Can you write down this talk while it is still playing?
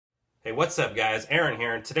Hey, what's up guys? Aaron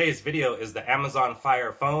here, and today's video is the Amazon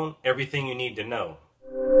Fire Phone, everything you need to know.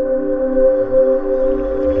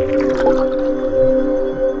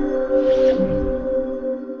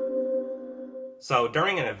 So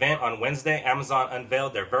during an event on Wednesday, Amazon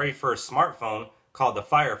unveiled their very first smartphone called the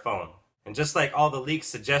Fire Phone. And just like all the leaks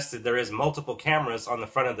suggested, there is multiple cameras on the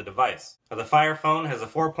front of the device. Now, the Fire Phone has a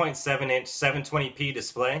 4.7-inch 720p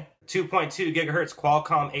display, 2.2 GHz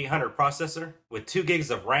Qualcomm 800 processor with 2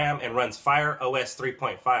 gigs of RAM, and runs Fire OS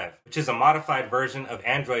 3.5, which is a modified version of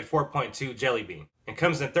Android 4.2 Jelly Bean, and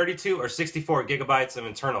comes in 32 or 64 gigabytes of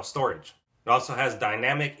internal storage. It also has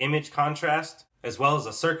dynamic image contrast as well as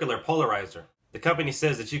a circular polarizer. The company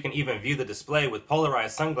says that you can even view the display with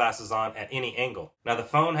polarized sunglasses on at any angle. Now, the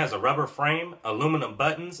phone has a rubber frame, aluminum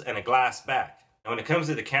buttons, and a glass back. Now, when it comes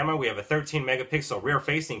to the camera, we have a 13 megapixel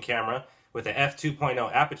rear-facing camera with an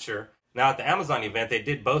f2.0 aperture. Now, at the Amazon event, they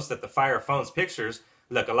did boast that the Fire Phone's pictures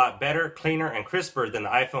look a lot better, cleaner, and crisper than the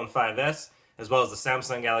iPhone 5S, as well as the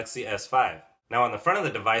Samsung Galaxy S5. Now, on the front of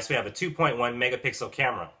the device, we have a 2.1 megapixel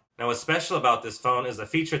camera. Now, what's special about this phone is a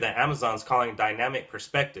feature that Amazon's calling dynamic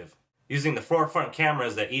perspective. Using the forefront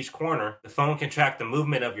cameras at each corner, the phone can track the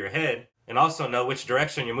movement of your head and also know which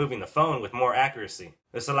direction you're moving the phone with more accuracy.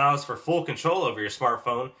 This allows for full control over your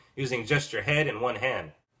smartphone using just your head and one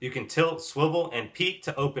hand. You can tilt, swivel, and peek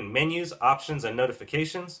to open menus, options, and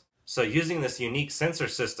notifications. So using this unique sensor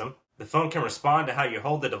system, the phone can respond to how you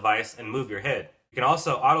hold the device and move your head. You can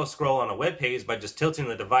also auto-scroll on a web page by just tilting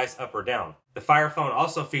the device up or down. The Fire Phone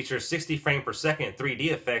also features 60 frame per second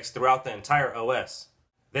 3D effects throughout the entire OS.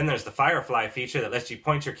 Then there's the Firefly feature that lets you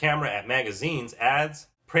point your camera at magazines, ads,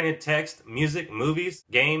 printed text, music, movies,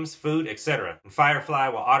 games, food, etc. And Firefly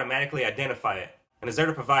will automatically identify it and is there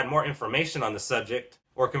to provide more information on the subject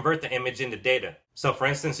or convert the image into data. So for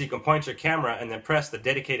instance, you can point your camera and then press the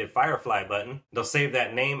dedicated Firefly button. They'll save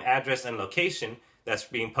that name, address, and location that's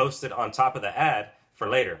being posted on top of the ad for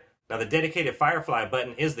later. Now, the dedicated Firefly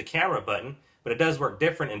button is the camera button, but it does work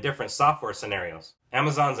different in different software scenarios.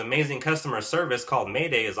 Amazon's amazing customer service called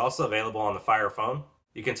Mayday is also available on the Fire Phone.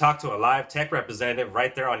 You can talk to a live tech representative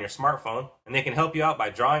right there on your smartphone, and they can help you out by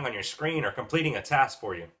drawing on your screen or completing a task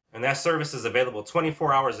for you. And that service is available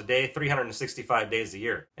 24 hours a day, 365 days a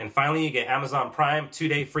year. And finally, you get Amazon Prime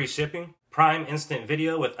 2-day free shipping, Prime Instant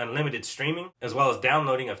Video with unlimited streaming, as well as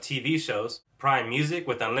downloading of TV shows, Prime Music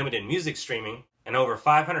with unlimited music streaming, and over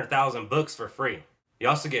 500,000 books for free. You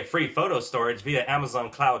also get free photo storage via Amazon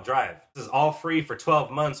Cloud Drive. This is all free for 12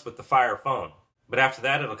 months with the Fire Phone. But after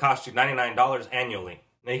that, it'll cost you $99 annually.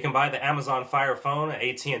 Now, you can buy the Amazon Fire Phone at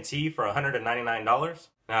AT&T for $199.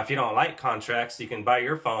 Now, if you don't like contracts, you can buy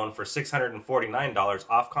your phone for $649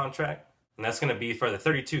 off contract. And that's going to be for the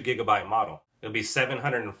 32 gigabyte model. It'll be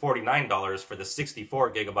 $749 for the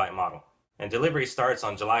 64 gigabyte model. And delivery starts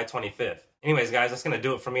on July 25th. Anyways, guys, that's going to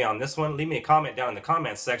do it for me on this one. Leave me a comment down in the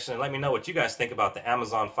comments section and let me know what you guys think about the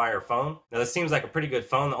Amazon Fire Phone. Now, this seems like a pretty good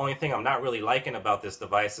phone. The only thing I'm not really liking about this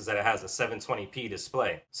device is that it has a 720p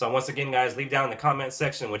display. So once again, guys, leave down in the comment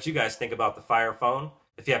section what you guys think about the Fire Phone.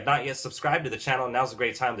 If you have not yet subscribed to the channel, now's a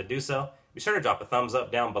great time to do so. Be sure to drop a thumbs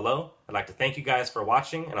up down below. I'd like to thank you guys for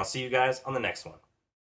watching, and I'll see you guys on the next one.